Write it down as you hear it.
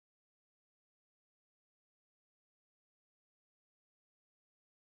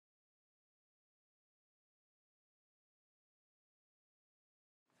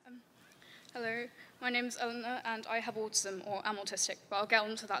Hello, my name is Eleanor and I have autism, or am autistic, but I'll get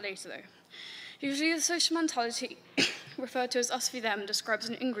on to that later though. Usually the social mentality, referred to as us v them, describes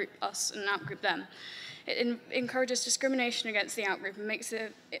an in-group us and an out-group them. It encourages discrimination against the out-group and makes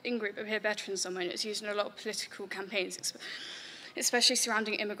the in-group appear better in some way, and it's used in a lot of political campaigns, especially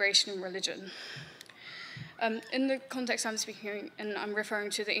surrounding immigration and religion. In the context I'm speaking, and I'm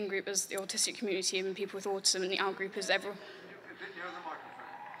referring to the in-group as the autistic community and people with autism, and the out-group as everyone.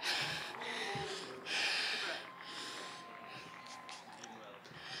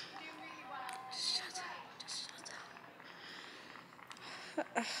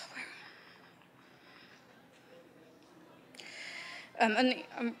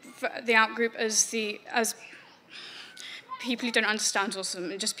 The out-group as people who don't understand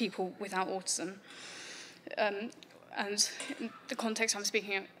autism, and just people without autism. And in the context I'm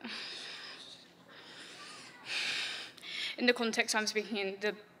speaking in,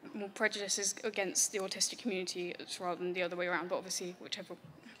 the more prejudice is against the autistic community rather than the other way around, but obviously whichever.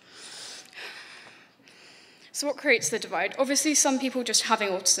 So what creates the divide? Obviously some people just having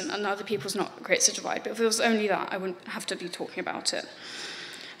autism and other people's not creates a divide, but if it was only that, I wouldn't have to be talking about it.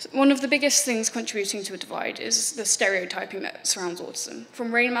 So one of the biggest things contributing to a divide is the stereotyping that surrounds autism.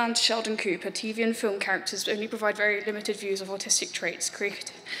 From Rain Man to Sheldon Cooper, TV and film characters only provide very limited views of autistic traits,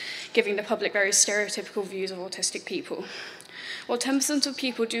 giving the public very stereotypical views of autistic people. While 10% of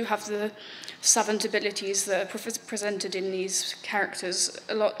people do have the savant abilities that are presented in these characters,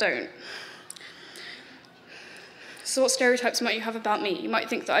 a lot don't. So what stereotypes might you have about me? You might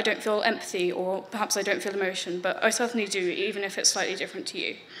think that I don't feel empathy, or perhaps I don't feel emotion, but I certainly do, even if it's slightly different to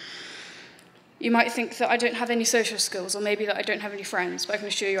you. You might think that I don't have any social skills, or maybe that I don't have any friends, but I can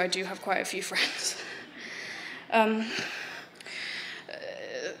assure you I do have quite a few friends.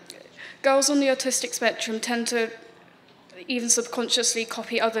 Girls on the autistic spectrum tend to even subconsciously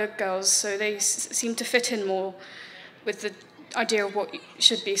copy other girls, so they seem to fit in more with the idea of what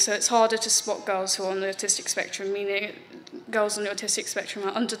should be, so it's harder to spot girls who are on the autistic spectrum, meaning girls on the autistic spectrum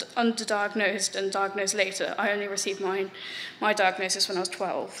are underdiagnosed and diagnosed later. I only received my diagnosis when I was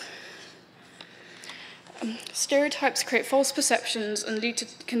 12. Stereotypes create false perceptions and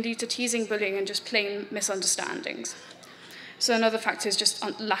can lead to teasing, bullying, and just plain misunderstandings. So another factor is just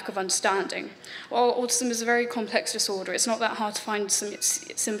lack of understanding. While autism is a very complex disorder, it's not that hard to find some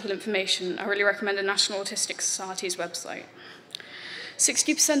simple information. I really recommend the National Autistic Society's website.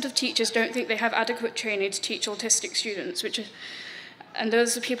 60% of teachers don't think they have adequate training to teach autistic students, and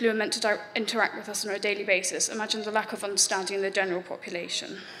those are people who are meant to interact with us on a daily basis. Imagine the lack of understanding in the general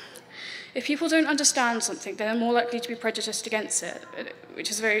population. If people don't understand something, they're more likely to be prejudiced against it,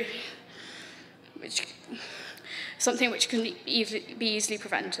 something which can be easily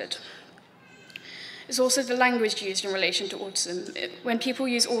prevented. It's also the language used in relation to autism. When people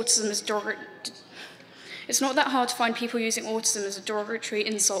use autism as it's not that hard to find people using autism as a derogatory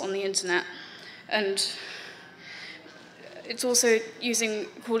insult on the internet, and it's also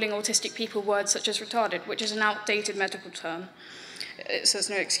calling autistic people words such as retarded, which is an outdated medical term, so there's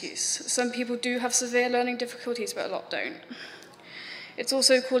no excuse. Some people do have severe learning difficulties, but a lot don't. It's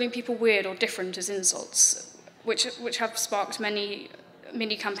also calling people weird or different as insults, which have sparked many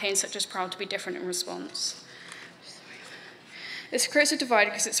campaigns such as Proud to be Different in response. This creates a divide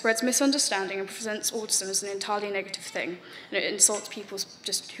because it spreads misunderstanding and presents autism as an entirely negative thing, and it insults people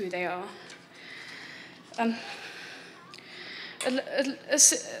just who they are. A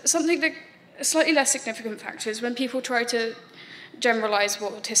slightly less significant factor is when people try to generalize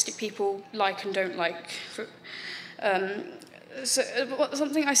what autistic people like and don't like.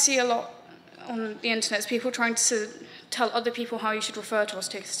 Something I see a lot on the internet is people trying to tell other people how you should refer to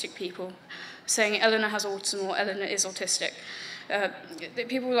autistic people, saying Eleanor has autism or Eleanor is autistic.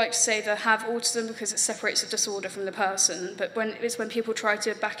 People like to say they have autism because it separates the disorder from the person, but when people try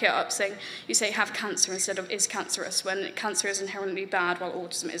to back it up, saying you say have cancer instead of is cancerous, when cancer is inherently bad while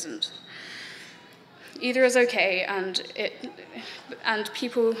autism isn't. Either is okay,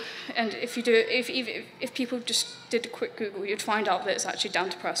 if people just did a quick Google, you'd find out that it's actually down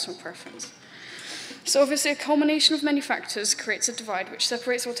to personal preference. So obviously a culmination of many factors creates a divide which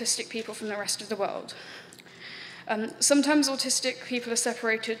separates autistic people from the rest of the world. Sometimes autistic people are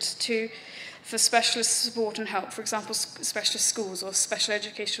separated for specialist support and help, for example, specialist schools or special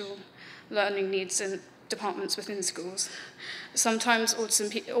educational learning needs in departments within schools. Sometimes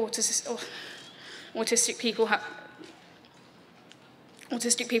autistic people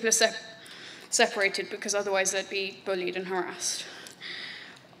are separated because otherwise they'd be bullied and harassed.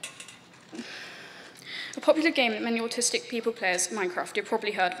 A popular game that many autistic people play is Minecraft. You've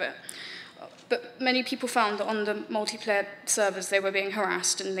probably heard of it. But many people found that on the multiplayer servers they were being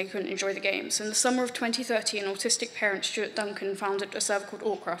harassed and they couldn't enjoy the games. In the summer of 2013, an autistic parent, Stuart Duncan, founded a server called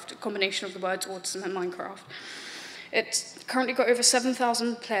Awcraft, a combination of the words autism and Minecraft. It's currently got over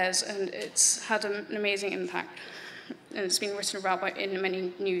 7,000 players, and it's had an amazing impact. And it's been written about in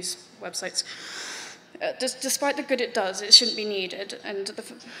many news websites. Despite the good it does, it shouldn't be needed,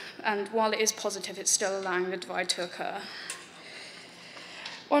 and while it is positive, it's still allowing the divide to occur.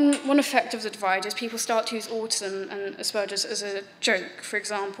 One effect of the divide is people start to use autism and Asperger's as a joke. For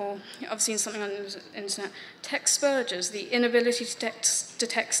example, I've seen something on the internet, Texpergers, the inability to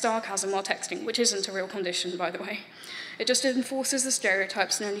detect sarcasm while texting, which isn't a real condition, by the way. It just enforces the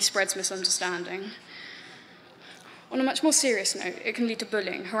stereotypes and only spreads misunderstanding. On a much more serious note, it can lead to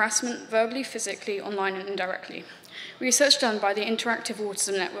bullying, harassment, verbally, physically, online, and indirectly. Research done by the Interactive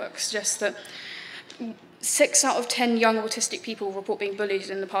Autism Network suggests that 6 out of 10 young autistic people report being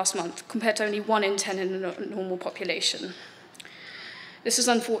bullied in the past month, compared to only 1 in 10 in the normal population. This is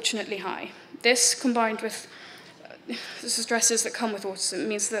unfortunately high. This, combined with the stresses that come with autism,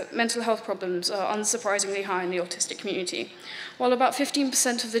 means that mental health problems are unsurprisingly high in the autistic community. While about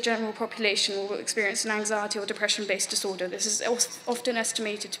 15% of the general population will experience an anxiety or depression-based disorder, this is often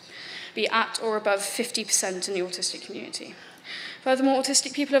estimated to be at or above 50% in the autistic community. Furthermore,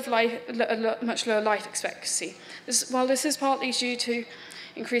 autistic people have a much lower life expectancy. While this is partly due to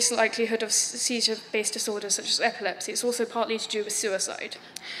increased likelihood of seizure-based disorders such as epilepsy, it's also partly to do with suicide.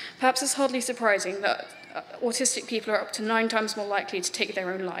 Perhaps it's hardly surprising that autistic people are up to 9 times more likely to take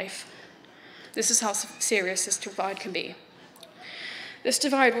their own life. This is how serious this divide can be. This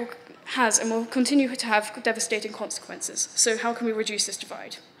divide has and will continue to have devastating consequences. So how can we reduce this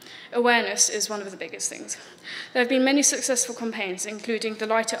divide? Awareness is one of the biggest things. There have been many successful campaigns, including the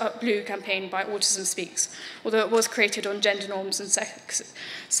Light It Up Blue campaign by Autism Speaks, although it was created on gender norms and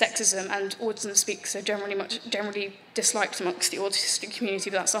sexism, and Autism Speaks are generally disliked amongst the autistic community,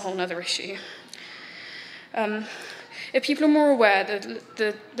 but that's a whole other issue. If people are more aware,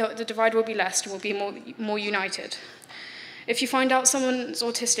 the divide will be less and will be more united. If you find out someone's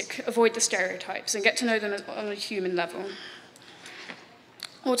autistic, avoid the stereotypes and get to know them on a human level.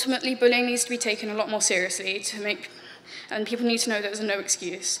 Ultimately, bullying needs to be taken a lot more seriously and people need to know that there's no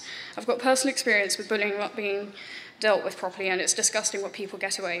excuse. I've got personal experience with bullying not being dealt with properly, and it's disgusting what people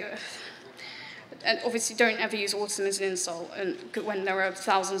get away with. And obviously, don't ever use autism as an insult when there are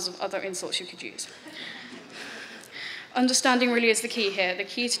thousands of other insults you could use. Understanding really is the key here. The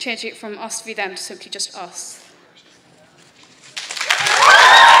key to changing it from us v them to simply just us.